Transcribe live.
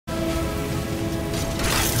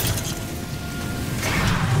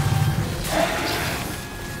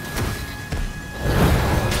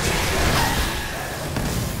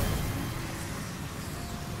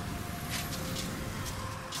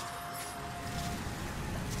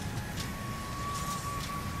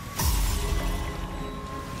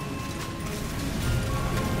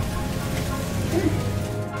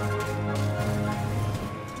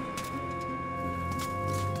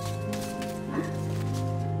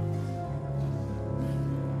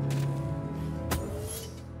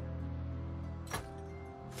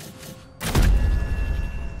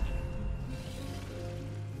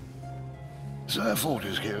Sir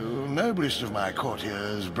Fortescue, noblest of my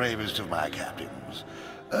courtiers, bravest of my captains.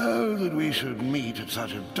 Oh, that we should meet at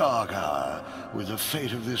such a dark hour, with the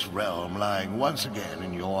fate of this realm lying once again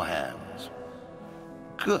in your hands.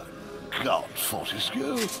 Good God,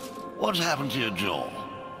 Fortescue, what's happened to your jaw?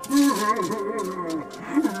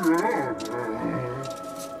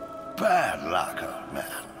 Bad luck, old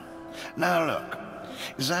man. Now look,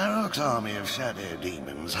 Zarok's army of shadow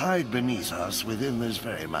demons hide beneath us within this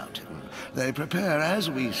very mountain. They prepare as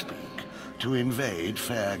we speak to invade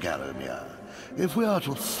Fair Garomir. If we are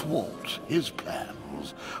to thwart his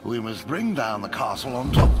plans, we must bring down the castle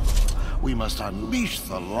on top. We must unleash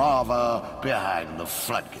the lava behind the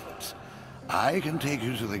floodgates. I can take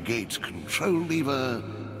you to the gate's control lever,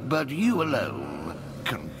 but you alone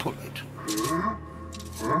can pull it.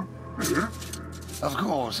 Of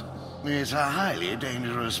course, it's a highly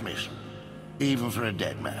dangerous mission, even for a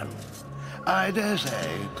dead man. I dare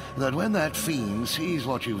say that when that fiend sees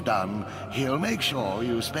what you've done, he'll make sure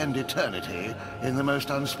you spend eternity in the most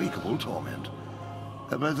unspeakable torment.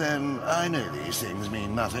 But then, I know these things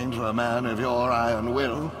mean nothing to a man of your iron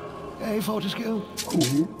will. Eh, Fortescue?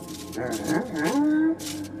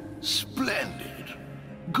 Splendid.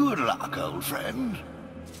 Good luck, old friend.